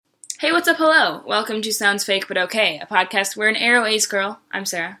Hey, what's up, hello? Welcome to Sounds Fake But Okay, a podcast where an aro ace girl, I'm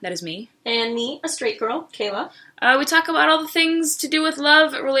Sarah, that is me. And me, a straight girl, Kayla. We talk about all the things to do with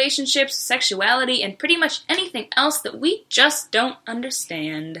love, relationships, sexuality, and pretty much anything else that we just don't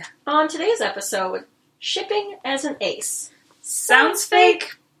understand. On today's episode, shipping as an ace. Sounds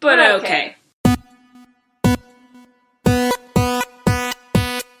fake, but okay.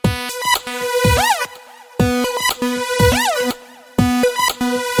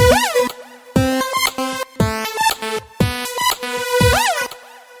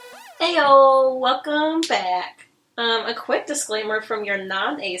 Heyo, welcome back. A quick disclaimer from your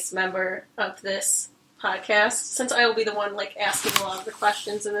non-ace member of this podcast, since I will be the one asking a lot of the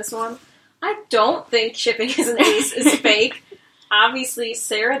questions in this one. I don't think shipping as an ace is fake. Obviously,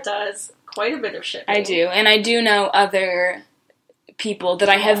 Sarah does quite a bit of shipping. I do, and I do know other people that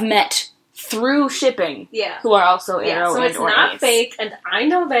I have met through shipping who are also aro so and it's not ace. fake, and I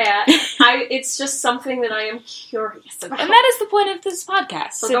know that. It's just something that I am curious about. And that is the point of this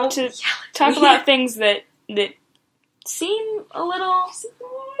podcast, So to talk about things that seem a little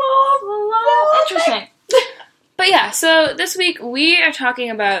interesting. But yeah, so this week we are talking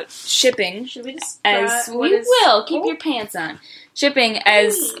about shipping. Should we just Keep your pants on. Shipping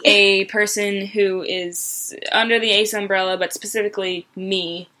as a person who is under the ace umbrella, but specifically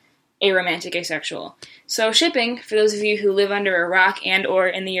me, a romantic asexual. So shipping, for those of you who live under a rock and or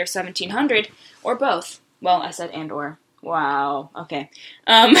in the year 1700, or both. Well, I said and or. Wow. Okay.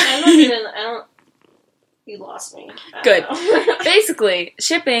 You lost me. Good. Basically,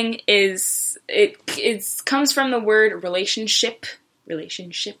 shipping comes from the word relationshiping,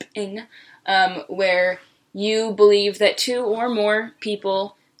 where you believe that two or more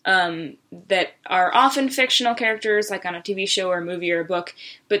people that are often fictional characters, like on a TV show or a movie or a book,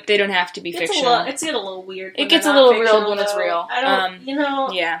 but they don't have to be fictional. It's get a little weird. It gets a little real when it's real. I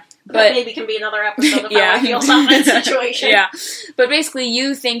don't, yeah. But maybe can be another episode of how I feel about that situation. Yeah. But basically,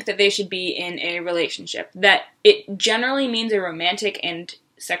 you think that they should be in a relationship. That it generally means a romantic and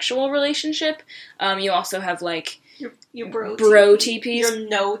sexual relationship. You also have, your bro TPs. Your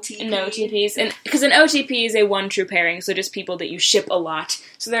no TP. No TPs. And because an OTP is a one true pairing, so just people that you ship a lot.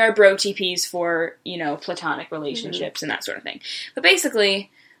 So there are bro TPs for, platonic relationships and that sort of thing. But basically,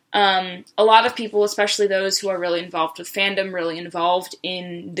 a lot of people, especially those who are really involved with fandom, really involved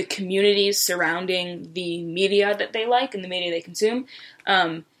in the communities surrounding the media that they like and the media they consume,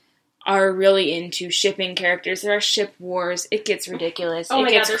 are really into shipping characters. There are ship wars. It gets ridiculous. Oh it my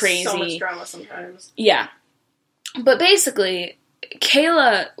gets God, crazy. There's so much drama sometimes. Yeah. But basically,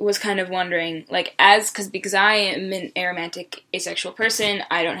 Kayla was kind of wondering, because I am an aromantic asexual person,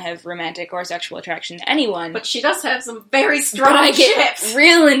 I don't have romantic or sexual attraction to anyone. But she does have some very strong I get ships.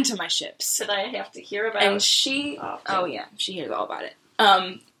 real into my ships. That I have to hear about. And she... Oh, yeah. She hears all about it.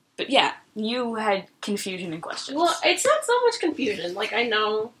 But yeah, you had confusion and questions. Well, it's not so much confusion. I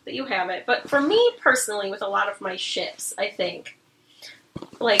know that you have it. But for me, personally, with a lot of my ships, I think,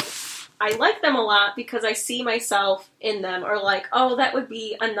 I like them a lot because I see myself in them, or that would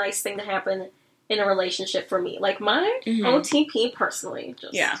be a nice thing to happen in a relationship for me. My OTP, personally,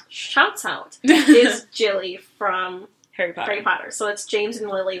 shouts out, is Jilly from Harry Potter. So it's James and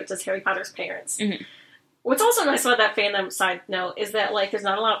Lily, which is Harry Potter's parents. Mm-hmm. What's also nice about that fandom side note is that, there's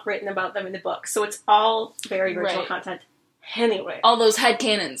not a lot written about them in the book, so it's all very original content. Anyway. All those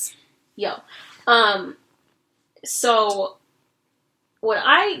headcanons. Yo. So, what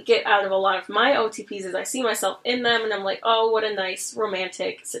I get out of a lot of my OTPs is I see myself in them, and I'm like, oh, what a nice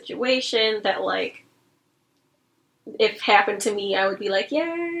romantic situation that, if happened to me, I would be like,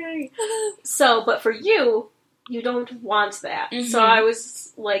 yay! So, but for you, you don't want that. Mm-hmm. So I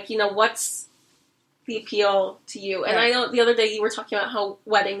was like, what's the appeal to you? And I know the other day you were talking about how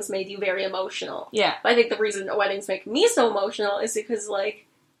weddings made you very emotional. Yeah. But I think the reason weddings make me so emotional is because,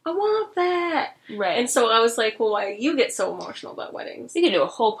 I want that. Right. And so I was like, well, why do you get so emotional about weddings? You can do a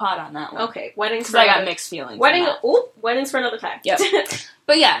whole pod on that one. Okay, weddings. Because I got mixed feelings. Weddings for another time. Yep.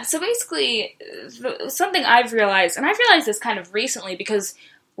 But yeah, so basically, something I've realized, and I've realized this kind of recently, because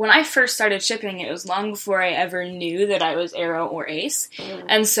when I first started shipping, it was long before I ever knew that I was aro or ace. Mm.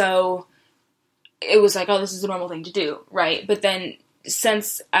 And so it was like, oh, this is a normal thing to do, right? But then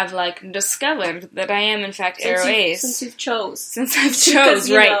since I've discovered that I am in fact aro ace, since I've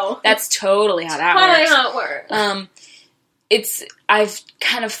chose, right? That's totally how that works. How it works. I've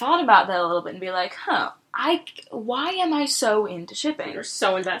kind of thought about that a little bit and be like, why am I so into shipping? You're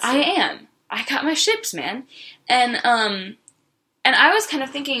so invested. I am. I got my ships, man, and I was kind of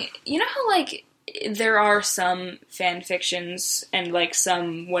thinking, how there are some fan fictions and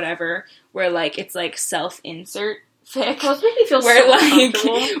some whatever where it's self-insert fic. Those make me feel where so like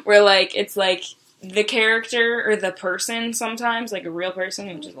uncomfortable. where like it's like the character or the person sometimes, like a real person,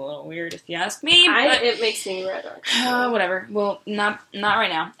 which is a little weird if you ask me. But It makes me red. whatever. Well, not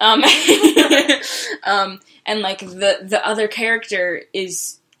right now. And like the other character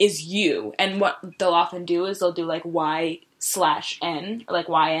is you, and what they'll often do is they'll do like Y/N, like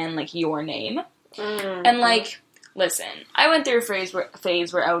YN, like your name, and like listen, I went through a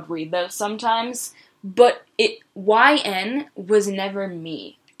phase where I would read those sometimes, but YN was never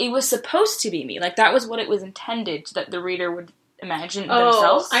me. It was supposed to be me. Like, that was what it was intended, that the reader would imagine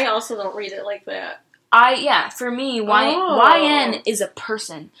themselves. I also don't read it like that. For me, YN is a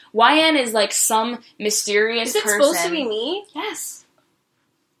person. YN is, like, some mysterious person. Is it supposed to be me? Yes.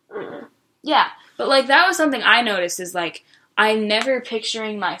 Yeah. But, like, that was something I noticed is, like, I'm never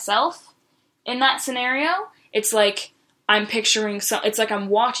picturing myself in that scenario. It's like I'm picturing it's like I'm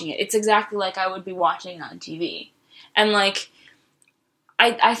watching it. It's exactly like I would be watching it on TV. And, like,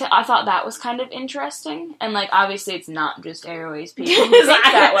 I thought that was kind of interesting, and, like, obviously it's not just Airways people who think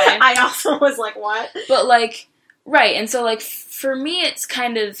that way. I also was like, what? But, like, right, and so, like, for me it's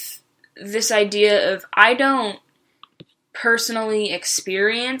kind of this idea of I don't personally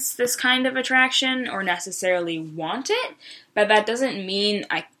experience this kind of attraction or necessarily want it, but that doesn't mean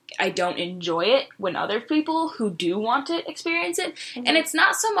I don't enjoy it when other people who do want to experience it. Mm-hmm. And it's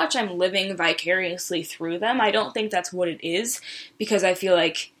not so much I'm living vicariously through them. I don't think that's what it is, because I feel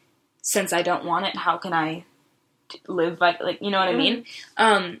like since I don't want it, how can I live you know what I mean?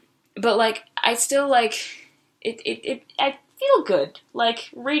 But like I still like it I feel good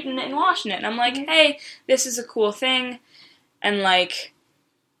like reading it and watching it. And I'm like, hey, this is a cool thing. And like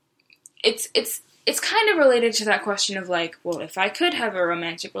it's kind of related to that question of, like, well, if I could have a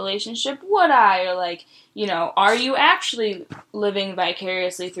romantic relationship, would I? Or, like, you know, are you actually living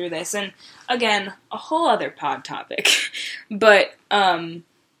vicariously through this? And, again, a whole other pod topic. But,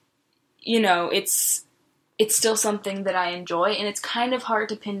 you know, it's still something that I enjoy, and it's kind of hard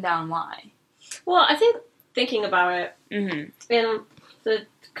to pin down why. Well, I think thinking about it, mm-hmm. and the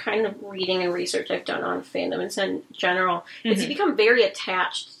kind of reading and research I've done on fandoms in general, is Mm-hmm. you become very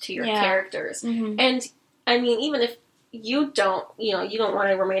attached to your characters. Mm-hmm. And, I mean, even if you don't want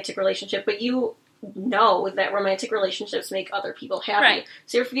a romantic relationship, but you know that romantic relationships make other people happy. Right.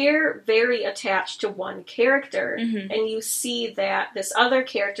 So if you're very attached to one character, mm-hmm. and you see that this other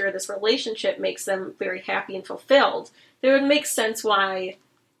character, this relationship, makes them very happy and fulfilled, it would make sense why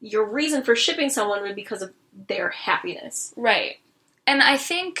your reason for shipping someone would be because of their happiness. Right. And I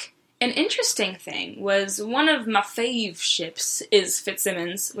think an interesting thing was one of my fave ships is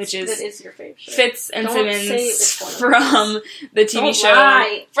Fitzsimmons, which is... That is your fave ship. Fitz and Don't Simmons say it's one of from the TV Don't show...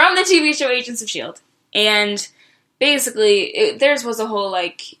 lie. From the TV show Agents of S.H.I.E.L.D. And basically, theirs was a whole,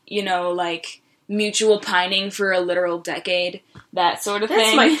 like, you know, like, mutual pining for a literal decade, that sort of thing.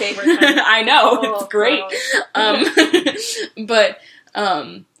 That's my favorite kind. I know, it's great.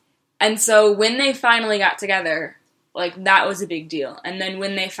 And so when they finally got together... Like, that was a big deal. And then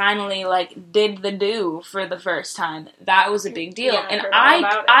when they finally, like, did the do for the first time, that was a big deal. Yeah, and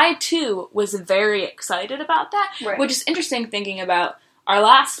I too, was very excited about that. Right. Which is interesting thinking about our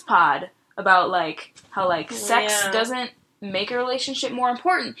last pod, about, like, how, like, sex doesn't make a relationship more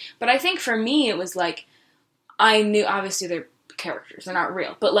important. But I think for me, it was, like, I knew, obviously, they're characters, they're not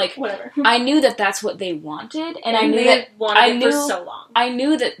real. But, like, whatever. I knew that that's what they wanted. And I knew that wanted it for so long. I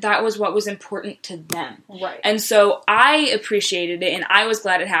knew that was what was important to them. Right. And so I appreciated it, and I was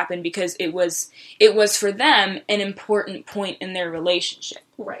glad it happened because it was for them an important point in their relationship.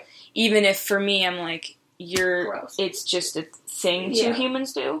 Right. Even if for me I'm like, Gross. It's just a thing two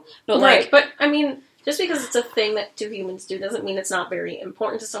humans do. But right. like, but I mean, just because it's a thing that two humans do doesn't mean it's not very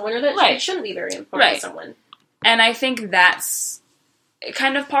important to someone, or that it shouldn't be very important to someone. And I think that's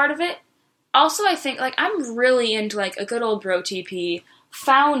kind of part of it. Also, I think, like, I'm really into, like, a good old bro TP,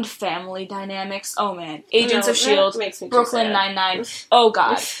 found family dynamics. Oh, man. Agents of S.H.I.E.L.D., Brooklyn Nine-Nine. Oh,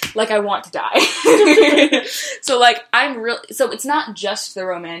 God. Like, I want to die. So, like, so it's not just the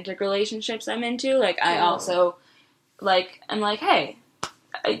romantic relationships I'm into. Like, I also, like, I'm like, hey,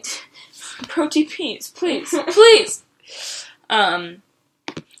 bro TPs, please, please. But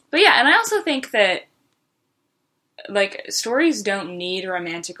yeah, and I also think that, like, stories don't need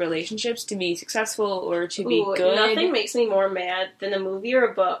romantic relationships to be successful or to be good. Nothing makes me more mad than a movie or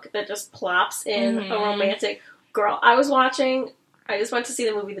a book that just plops in a romantic girl. I just went to see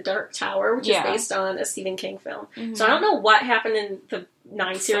the movie The Dark Tower, which is based on a Stephen King film. Mm-hmm. So I don't know what happened in the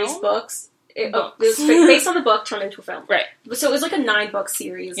 9 series books. It was based on the book turned into a film. Right. So it was like a 9-book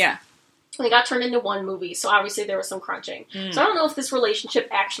series. Yeah. They got turned into one movie, so obviously there was some crunching. So I don't know if this relationship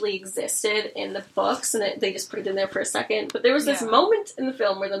actually existed in the books, and they just put it in there for a second. But there was this moment in the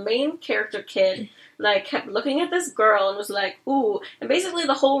film where the main character kid, like, kept looking at this girl and was like, ooh. And basically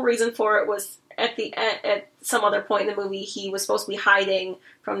the whole reason for it was at some other point in the movie, he was supposed to be hiding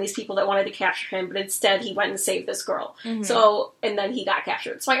from these people that wanted to capture him, but instead he went and saved this girl. So, and then he got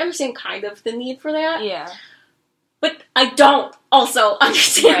captured. So I understand kind of the need for that. Yeah. But I don't also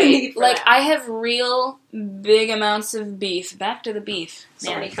understand the need for that. I have real big amounts of beef. Back to the beef.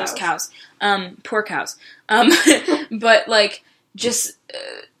 So many those cows. Poor cows. But, like, just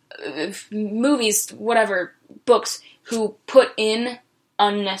movies, whatever, books, who put in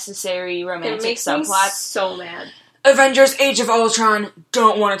unnecessary romantic subplots. It makes me so mad. Avengers Age of Ultron,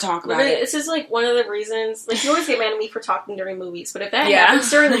 don't want to talk about it. This is, like, one of the reasons, like, you always get mad at me for talking during movies, but if that happens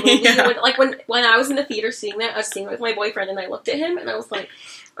during the movie, when I was in the theater seeing that, I was seeing it with my boyfriend, and I looked at him, and I was like,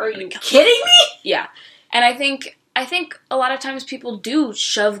 are you kidding me? Yeah. And I think a lot of times people do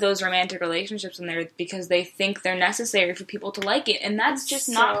shove those romantic relationships in there because they think they're necessary for people to like it, and that's just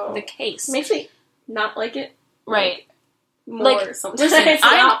not the case. It makes me not like it. Right. More sometimes. Listen,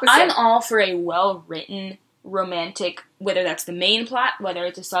 I'm all for a well-written romantic, whether that's the main plot, whether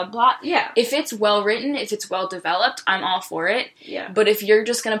it's a subplot. Yeah. If it's well written, if it's well developed, I'm all for it. Yeah. But if you're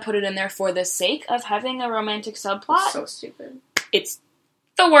just gonna put it in there for the sake of having a romantic subplot, so stupid. It's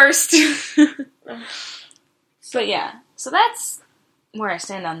the worst. But yeah, so that's where I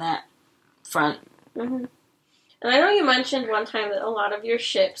stand on that front. And I know you mentioned one time that a lot of your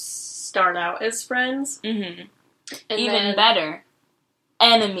ships start out as friends. And even better,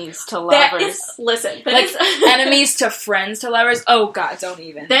 enemies to lovers. Enemies to friends to lovers. Oh God, don't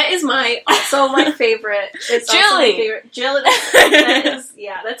even. That is my favorite. It's Jilly. Also my favorite. Jilly.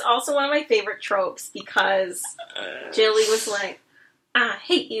 That's also one of my favorite tropes because Jilly was like, I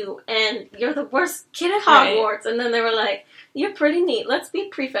hate you, and you're the worst kid at Hogwarts. Right. And then they were like, you're pretty neat. Let's be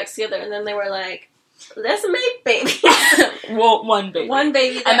prefects together. And then they were like, let's make babies. Well, one baby. One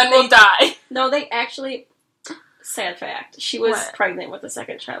baby. And then we'll die. No, they actually... Sad fact. She was pregnant with the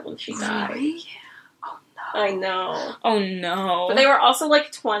second child when she died. Really? Yeah. Oh, no. I know. Oh, no. But they were also,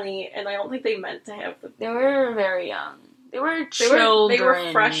 like, 20, and I don't think they meant to have them. They were very young. They were children. They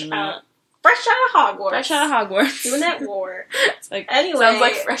were fresh out of Hogwarts. Fresh out of Hogwarts. Doing that war. It's like, anyway. Sounds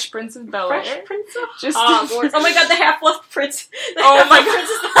like Fresh Prince of Bel-Air. Fresh Prince of Hogwarts. Oh my God, the Half-Blood Prince. Oh my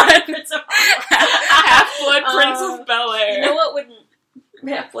God. Prince of Hogwarts. Half-Blood Prince of Bel-Air. You know what would...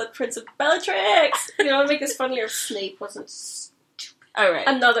 Half-Blood Prince of Bellatrix. You know what would make this funnier? Snape wasn't stupid. Alright.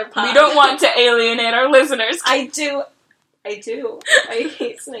 Another pod. We don't want to alienate our listeners. I do. I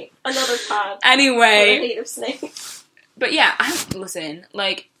hate Snape. Another pod. Anyway. I hate of Snape. But yeah, listen,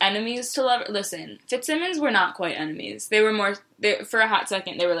 like, enemies to lovers. Listen, Fitzsimmons were not quite enemies. They were more, for a hot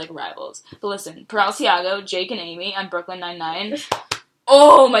second, they were like rivals. But listen, Pearl Tiago, Jake and Amy on Brooklyn Nine-Nine.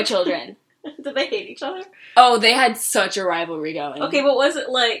 Oh, my children. Did they hate each other? Oh, they had such a rivalry going. Okay, but was it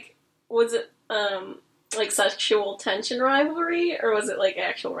like sexual tension rivalry, or was it like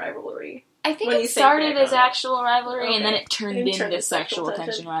actual rivalry? I think it started as actual rivalry, and then it turned into sexual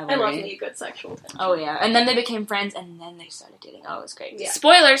tension rivalry. I love me a good sexual tension. Oh yeah, and then they became friends, and then they started dating. Oh, it was great. Yeah.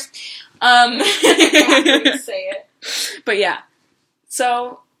 Spoilers! Say it. But yeah.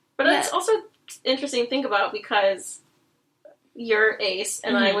 So... But it's also interesting to think about, because... You're Ace,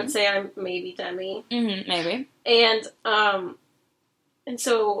 and I would say I'm maybe Demi. Maybe. And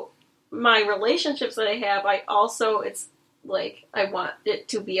so my relationships that I have, it's like, I want it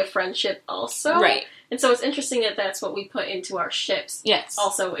to be a friendship also. Right. And so it's interesting that that's what we put into our ships. Yes.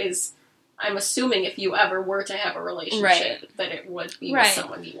 Also is, I'm assuming if you ever were to have a relationship, that it would be with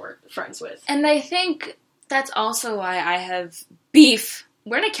someone you weren't friends with. And I think that's also why I have beef.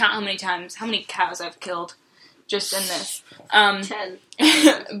 We're gonna count how many cows I've killed. Just in this.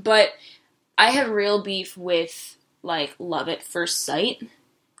 10. But I have real beef with, like, love at first sight,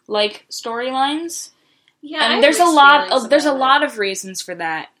 like, storylines. Yeah, and there's a lot of reasons for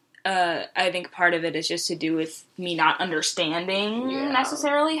that. I think part of it is just to do with me not understanding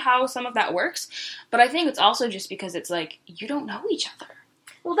necessarily how some of that works. But I think it's also just because it's like, you don't know each other.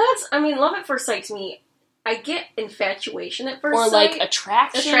 Well, love at first sight to me, I get infatuation at first sight. Or, like,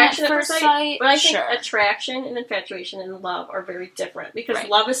 attraction at first sight. But I think attraction and infatuation and love are very different. Because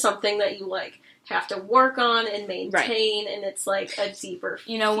love is something that you, like, have to work on and maintain, and it's, like, a deeper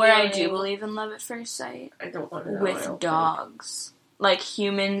feeling. You know where I do believe in love at first sight? I don't want to know. With dogs. Like,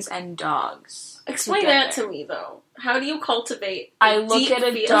 humans and dogs. Explain that to me, though. How do you cultivate I look at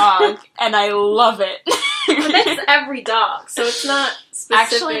a dog, and I love it. But that's every dog, so it's not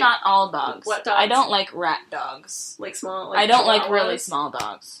specific. Actually, not all dogs. What dogs? I don't like rat dogs. Like small? I don't like really small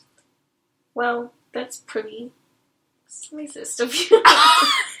dogs. Well, that's pretty racist of you.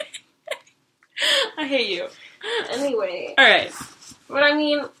 I hate you. Anyway. Alright. But I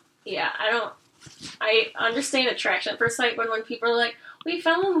mean, yeah, I understand attraction at first sight, but when people are like, we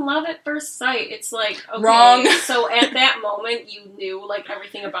fell in love at first sight, it's like, okay, wrong. So at that moment you knew, like,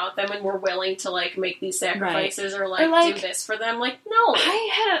 everything about them and were willing to, like, make these sacrifices or like, do this for them. Like, no.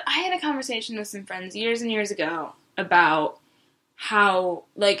 I had a conversation with some friends years and years ago about how,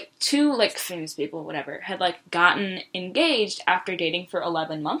 like, two, like, famous people, whatever, had, like, gotten engaged after dating for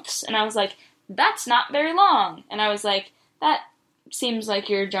 11 months, and I was like, that's not very long. And I was like, that seems like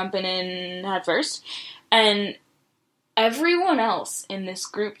you're jumping in head first. And everyone else in this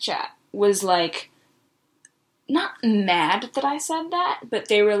group chat was, like, not mad that I said that, but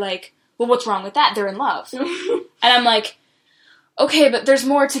they were like, well, what's wrong with that? They're in love. And I'm like, okay, but there's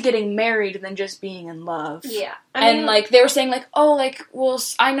more to getting married than just being in love. Yeah. I mean, like, they were saying, like, oh, like, well,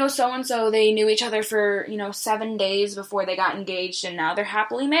 I know so-and-so, they knew each other for, 7 days before they got engaged, and now they're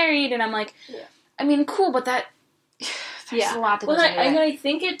happily married, and I'm like, yeah. I mean, cool, but that, there's a lot that goes into it. I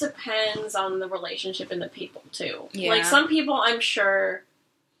think it depends on the relationship and the people, too. Yeah. Like, some people, I'm sure...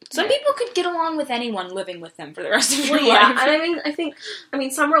 Some people could get along with anyone living with them for the rest of your life. And I think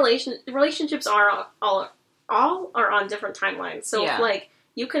some relationships are all are on different timelines. So, like,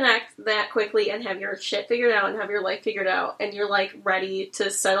 you connect that quickly and have your shit figured out and have your life figured out, and you're, like, ready to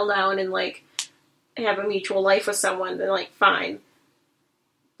settle down and, like, have a mutual life with someone, then, like, fine.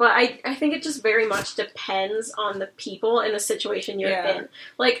 But I think it just very much depends on the people and the situation you're in.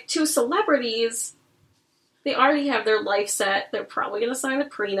 Like, two celebrities, they already have their life set. They're probably going to sign a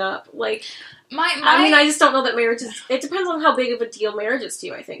prenup. Like, I just don't know that marriage is... It depends on how big of a deal marriage is to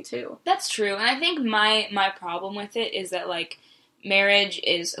you, I think, too. That's true. And I think my problem with it is that, like, marriage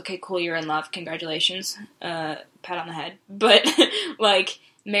is, okay, cool, you're in love, congratulations, pat on the head. But, like...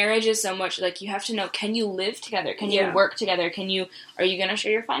 Marriage is so much, like, you have to know, can you live together? Can you work together? Are you going to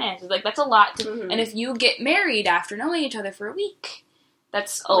share your finances? Like, that's a lot. And if you get married after knowing each other for a week,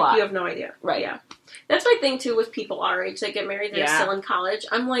 that's a lot. You have no idea. Right. Yeah. That's my thing, too, with people our age that get married, they're still in college.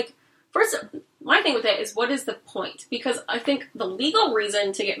 I'm like, first, my thing with that is, what is the point? Because I think the legal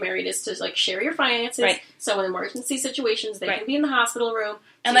reason to get married is to, like, share your finances. Right. So in emergency situations, they can be in the hospital room.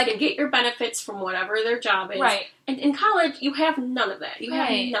 And, like, you can get your benefits from whatever their job is. Right. And in college, you have none of that. You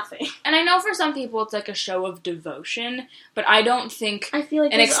have nothing. And I know for some people it's like a show of devotion, but I don't think I feel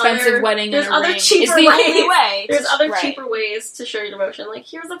like an expensive wedding and a ring is the only way. There's other cheaper ways to show your devotion. Like,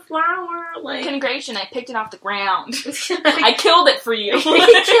 here's a flower. Like, congratulations, I picked it off the ground. I killed it for you.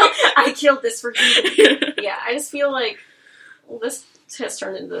 I killed this for you. Yeah, I just feel like this has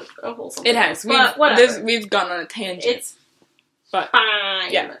turned into a whole something. It has. We've gone on a tangent. It's fine.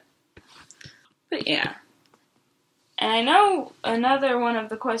 Yeah. But yeah. And I know another one of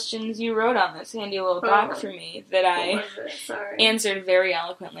the questions you wrote on this handy little doc for me that I answered very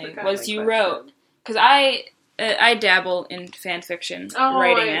eloquently was you wrote, because I dabble in fan fiction,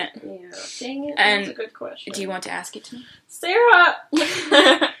 writing it. Yeah, dang it, and that's a good question. Do you want to ask it to me? Sarah!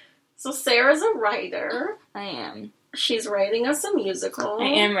 So Sarah's a writer. I am. She's writing us a musical. I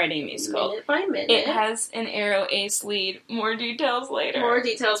am writing a musical. Minute by minute. It has an Arrow Ace lead. More details later. More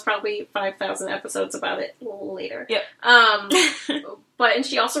details, probably 5,000 episodes about it later. Yep. And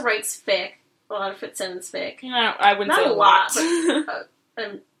she also writes fic. A lot of Fitzsimmons fic. I wouldn't say a lot.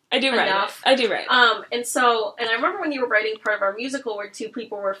 But, I do enough. write it. I do write it. And I remember when you were writing part of our musical where two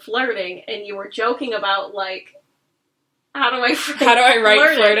people were flirting, and you were joking about, like, how do I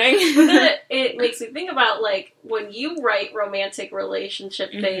write flirting? But then it makes me think about, like, when you write romantic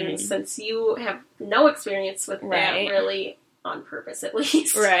relationship things, since you have no experience with that, really, on purpose at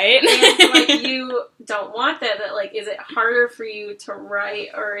least. Right. And, like, you don't want that, like, is it harder for you to write,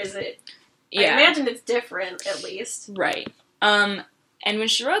 or is it... I imagine it's different, at least. Right. And when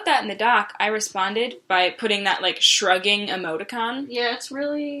she wrote that in the doc, I responded by putting that, like, shrugging emoticon. Yeah, it's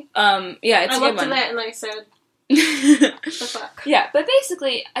really... it's a good one. I looked at that and I said... the fuck? Yeah, but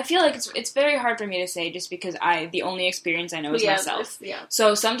basically, I feel like it's very hard for me to say just because the only experience I know is myself.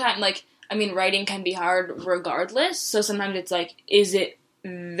 So sometimes, like, I mean, writing can be hard regardless. So sometimes it's like, is it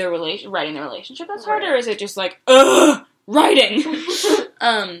writing the relationship that's hard, or is it just like, writing?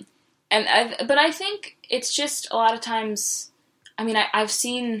 But I think it's just a lot of times. I mean, I've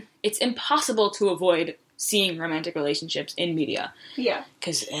seen it's impossible to avoid seeing romantic relationships in media. Yeah.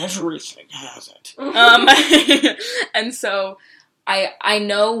 Because everything has it. And so I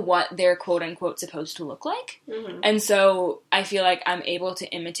know what they're quote-unquote supposed to look like. And so I feel like I'm able to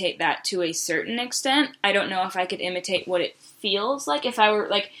imitate that to a certain extent. I don't know if I could imitate what it feels like if I were,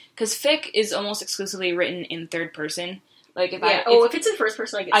 like... Because fic is almost exclusively written in third person. Like, if if it's in first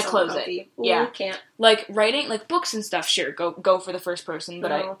person, I get I so close comfy. it. Ooh, Yeah. Can't. Like, writing, like, books and stuff, sure, go for the first person,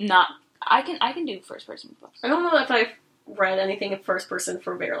 but No. I can do first person books. I don't know if I've read anything in first person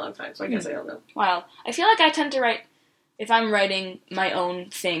for a very long time, so I guess I don't know. Wow. I feel like I tend to write, if I'm writing my own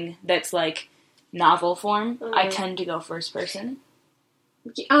thing that's, like, novel form, I tend to go first person.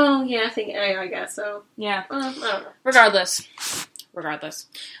 Oh, yeah, I guess so. Yeah. I don't know. Regardless.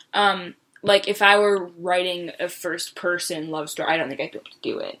 Like, if I were writing a first-person love story, I don't think I'd be able to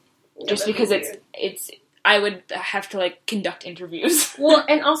do it. Yeah, Just that'd because be it's I would have to, like, conduct interviews. Well,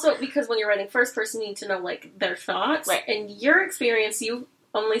 and also because when you're writing first person, you need to know, like, their thoughts. Right. And your experience, you've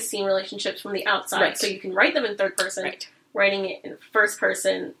only seen relationships from the outside. Right. So you can write them in third person. Right. Writing it in first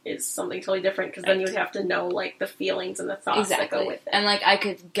person is something totally different because then you would have to know, like, the feelings and the thoughts that go with it. And, like, I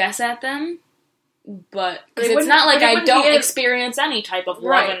could guess at them, but But it it's not like I wouldn't don't be as- experience any type of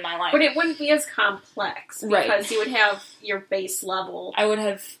love Right. in my life. But it wouldn't be as complex Right. because you would have your base level. I would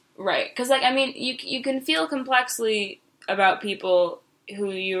have, right. Because, like, I mean, you can feel complexly about people who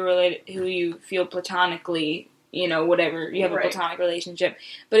you feel platonically, you know, whatever, you have a Right. platonic relationship.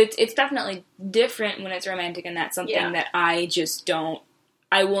 But it's definitely different when it's romantic, and that's something that I just don't,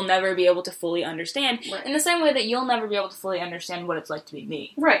 I will never be able to fully understand. Right. In the same way that you'll never be able to fully understand what it's like to be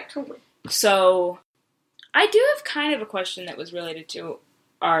me. Right, totally. So, I do have kind of a question that was related to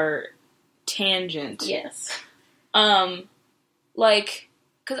our tangent. Yes. Like,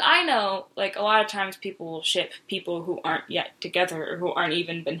 because I know, like, a lot of times people will ship people who aren't yet together, or who aren't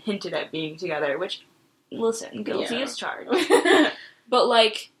even been hinted at being together, which, listen, guilty as charged. But,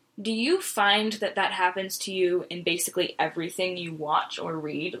 like, do you find that happens to you in basically everything you watch or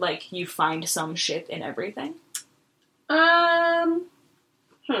read? Like, you find some ship in everything?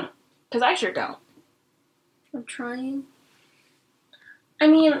 Because I sure don't. I'm trying. I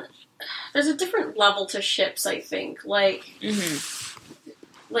mean, there's a different level to ships, I think. Like,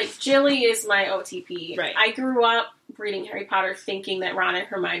 like Jilly is my OTP. Right. I grew up reading Harry Potter thinking that Ron and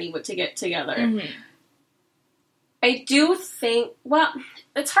Hermione would to get together. I do think, well,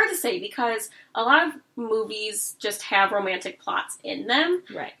 it's hard to say because a lot of movies just have romantic plots in them.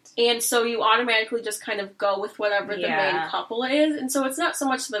 Right. And so you automatically just kind of go with whatever the main couple is. And so it's not so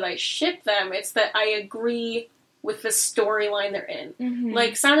much that I ship them, it's that I agree with the storyline they're in.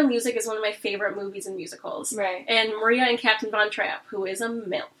 Like, Sound of Music is one of my favorite movies and musicals. Right. And Maria and Captain Von Trapp, who is a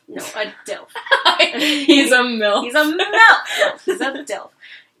MILF. No, a DILF. He's a MILF. He's a MILF. He's a DILF.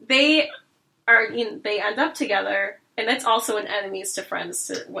 They are, they end up together, and that's also an enemies to friends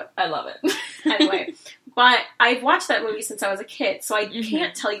to what. I love it. Anyway, but I've watched that movie since I was a kid, so I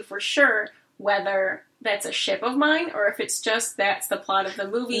can't tell you for sure whether that's a ship of mine or if it's just that's the plot of the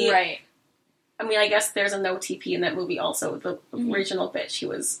movie. Right. I mean, I guess there's an OTP in that movie also, the original bitch he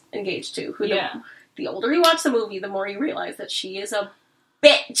was engaged to. Who the older you watch the movie, the more you realize that she is a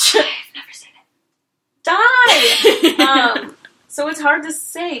bitch. I've never seen it. Die! So it's hard to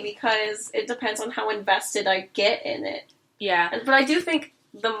say because it depends on how invested I get in it. Yeah. But I do think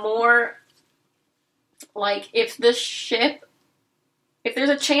the more, like, if there's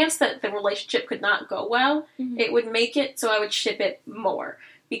a chance that the relationship could not go well, it would make it so I would ship it more.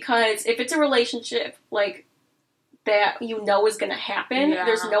 Because if it's a relationship, like, that you know is going to happen,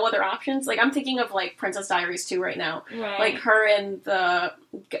 there's no other options. Like, I'm thinking of, like, Princess Diaries 2 right now. Right. Like, her and the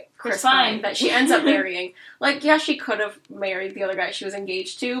Chris Pine that she ends up marrying. Like, yeah, she could have married the other guy she was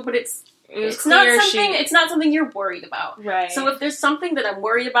engaged to, but it's not something you're worried about. Right. So if there's something that I'm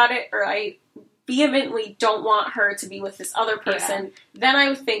worried about it, or I vehemently don't want her to be with this other person, then I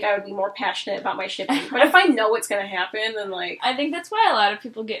would think I would be more passionate about my shipping. But if I know what's going to happen, then, like... I think that's why a lot of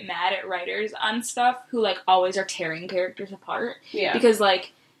people get mad at writers on stuff who, like, always are tearing characters apart. Yeah. Because,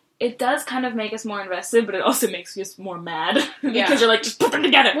 like, it does kind of make us more invested, but it also makes us more mad. Yeah. Because you're like, just put them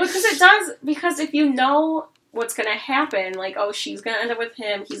together! Well, because it does, because if you know what's going to happen, like, oh, she's going to end up with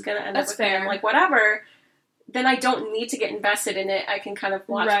him, he's going to end up with him, like, whatever... then I don't need to get invested in it. I can kind of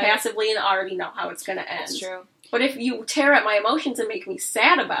watch passively and already know how it's going to end. That's true. But if you tear at my emotions and make me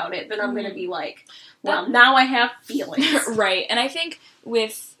sad about it, then I'm going to be like, well, now I have feelings. Right. And I think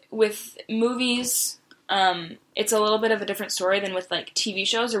with movies, it's a little bit of a different story than with, like, TV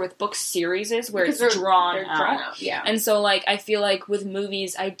shows or with book series where it's drawn out. Yeah. And so, like, I feel like with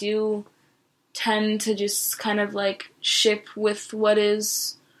movies, I do tend to just kind of, like, ship with what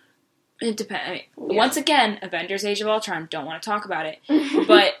is... It depends. I mean, once again, Avengers: Age of Ultron. Don't want to talk about it,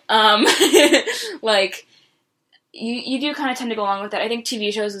 but like you do kind of tend to go along with that. I think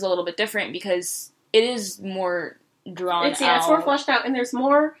TV shows is a little bit different because it is more drawn out. It's more fleshed out, and there's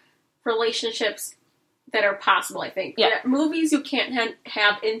more relationships that are possible, I think. Yeah. Movies, you can't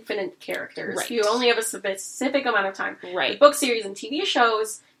have infinite characters. Right. You only have a specific amount of time. Right. With book series and TV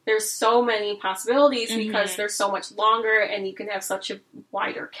shows, there's so many possibilities because they're so much longer and you can have such a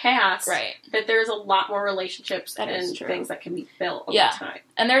wider cast Right. that there's a lot more relationships That is and true. things that can be built over time.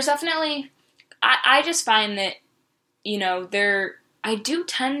 And there's definitely, I just find that, you know, I do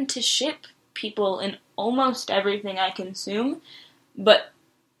tend to ship people in almost everything I consume, but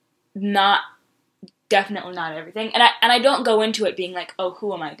definitely not everything. And I don't go into it being like, oh,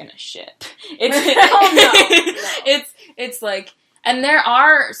 who am I gonna ship? No. It's like, and there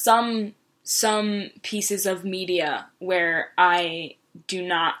are some pieces of media where I do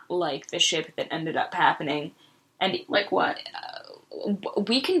not like the ship that ended up happening. And like what?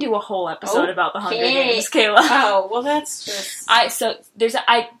 We can do a whole episode about the Hunger Okay. Games, Kayla. Oh, well, that's just...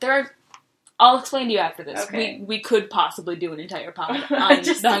 I'll explain to you after this. Okay. We could possibly do an entire pod on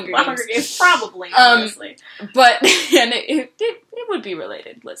just the Hunger Games. Probably, honestly. But, and it would be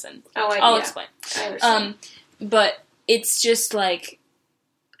related, listen. I'll explain. I understand. But it's just, like,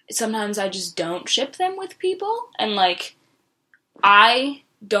 sometimes I just don't ship them with people, and, like, I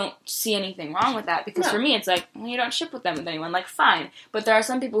don't see anything wrong with that, because for me it's like, well, you don't ship with them with anyone, like, fine. But there are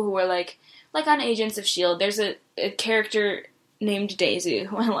some people who are like on Agents of S.H.I.E.L.D., there's a character named Daisy,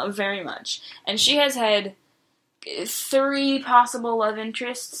 who I love very much, and she has had 3 possible love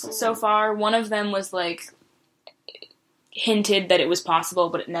interests so far. One of them was, like, hinted that it was possible,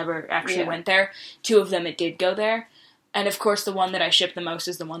 but it never actually went there. 2 of them, it did go there. And, of course, the one that I ship the most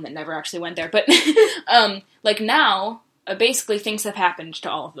is the one that never actually went there. But, like, now, basically things have happened to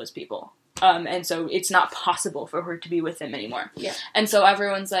all of those people. And so it's not possible for her to be with them anymore. Yeah. And so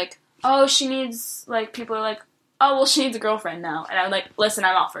everyone's like, oh, she needs, like, people are like, oh, well, she needs a girlfriend now. And I'm like, listen,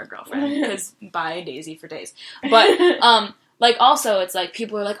 I'm all for a girlfriend, because bye, Daisy, for days. But, like, also, it's like,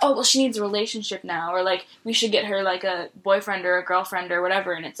 people are like, oh, well, she needs a relationship now, or, like, we should get her, like, a boyfriend or a girlfriend or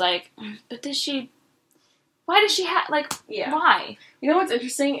whatever, and it's like, but why does she have, like, why? You know what's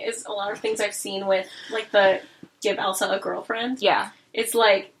interesting is a lot of things I've seen with, like, the give Elsa a girlfriend. Yeah. It's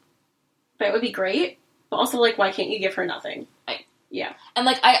like, that would be great, but also, like, why can't you give her nothing? Yeah. And,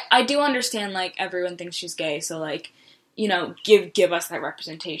 like, I do understand, like, everyone thinks she's gay, so, like, you know, give us that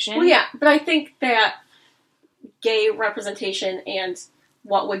representation. Well, yeah, but I think that gay representation and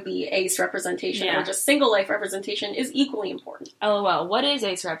what would be ace representation or just single life representation is equally important. LOL, what is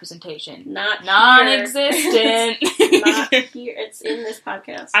ace representation? Non-existent. Not here. It's in this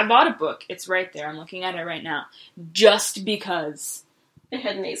podcast. I bought a book. It's right there. I'm looking at it right now. Just because it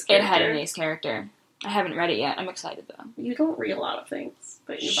had an ace character. I haven't read it yet. I'm excited, though. You don't read a lot of things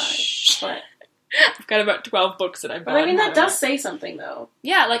that you buy. But I've got about 12 books that I bought. But I mean, that does say something, though.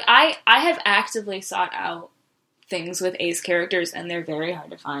 Yeah, like, I have actively sought out things with ace characters, and they're very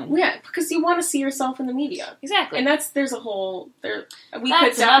hard to find. Yeah, because you want to see yourself in the media. Exactly. And there's a whole... We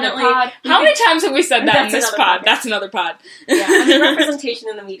that's could definitely... Pod. How many times have we said that in this pod? That's another pod. Yeah, I mean, representation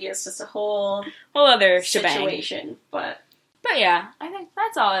in the media is just a whole other situation, But yeah, I think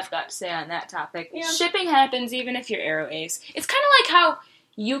that's all I've got to say on that topic. Yeah. Shipping happens even if you're aro ace. It's kind of like how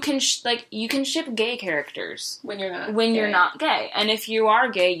you can ship gay characters when you're not gay, and if you are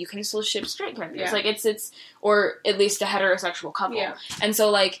gay, you can still ship straight characters. Yeah. Like it's or at least a heterosexual couple. Yeah. And so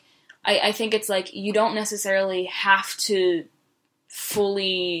like I think it's like you don't necessarily have to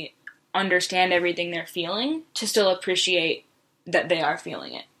fully understand everything they're feeling to still appreciate that they are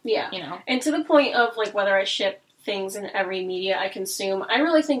feeling it. Yeah. You know? And to the point of like whether I ship things in every media I consume, I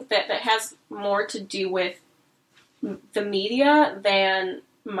really think that has more to do with the media than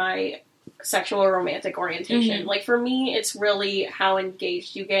my sexual or romantic orientation. Mm-hmm. Like for me, it's really how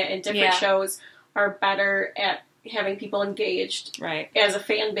engaged you get, and different shows are better at having people engaged as a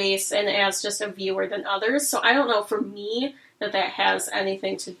fan base and as just a viewer than others. So I don't know for me that has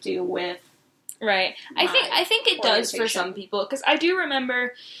anything to do with I think it does for some people, because I do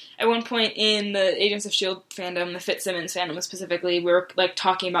remember at one point in the Agents of S.H.I.E.L.D. fandom, the Fitzsimmons fandom specifically, we were like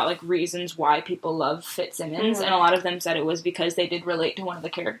talking about like reasons why people love Fitzsimmons, and a lot of them said it was because they did relate to one of the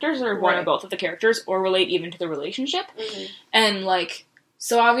characters, or one or both of the characters, or relate even to the relationship. And like,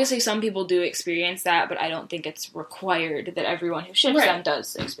 so obviously some people do experience that, but I don't think it's required that everyone who ships them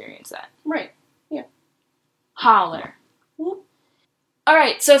does experience that. Right. Yeah. Holler. Whoop.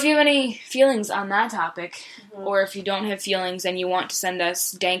 Alright, so if you have any feelings on that topic, or if you don't have feelings and you want to send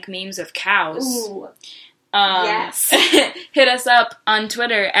us dank memes of cows, yes. hit us up on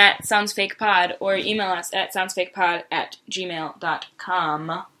Twitter at SoundsFakePod, or email us at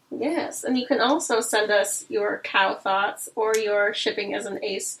soundsfakepod@gmail.com. Yes, and you can also send us your cow thoughts, or your shipping as an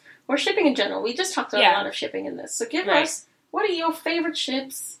ace, or shipping in general. We just talked about a lot of shipping in this, so give us, what are your favorite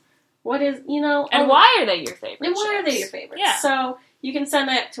ships? what is, And why are they your favorite And why are they shows? your favorites? Yeah. So you can send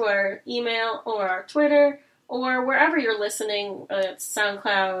that to our email or our Twitter or wherever you're listening. It's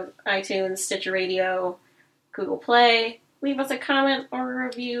SoundCloud, iTunes, Stitcher Radio, Google Play. Leave us a comment or a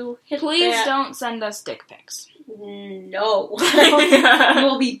review. Please don't send us dick pics. No. You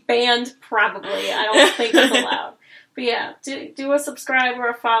will be banned, probably. I don't think it's allowed. But yeah, do a subscribe or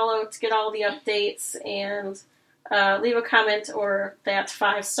a follow to get all the updates, and leave a comment or that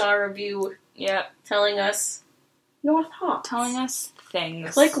 5-star review. Yep. Telling us your thoughts. Telling us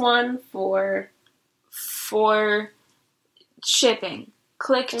things. Click 1 for shipping.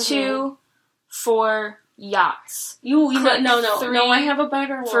 Click 2 for yachts. No, Three I have a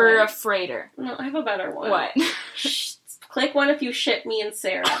better one. For a freighter. No, I have a better one. What? Click 1 if you ship me and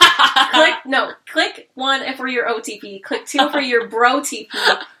Sarah. Click 1 if we're your OTP. Click 2 for your bro TP.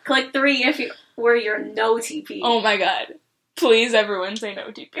 Click 3 if we're your no TP. Oh my god. Please, everyone, say no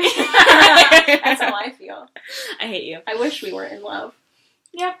TP. That's how I feel. I hate you. I wish we were in love.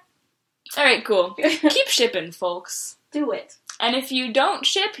 Yep. Alright, cool. Keep shipping, folks. Do it. And if you don't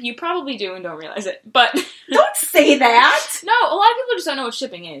ship, you probably do and don't realize it. But don't say that! No, a lot of people just don't know what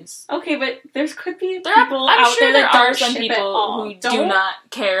shipping is. Okay, but there could be people I'm out sure there that are don't some ship people who do not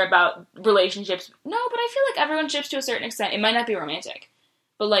care about relationships. No, but I feel like everyone ships to a certain extent. It might not be romantic.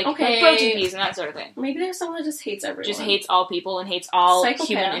 But like bro TPs and that sort of thing. Maybe there's someone that just hates everyone. Just hates all people and hates all Psychopaths.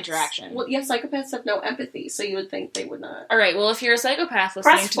 Human interaction. Well, yeah, psychopaths have no empathy, so you would think they would not. Alright, well, if you're a psychopath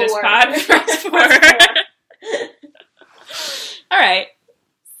listening Press to this 4. pod, press 4. Alright.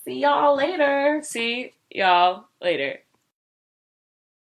 See y'all later. See y'all later.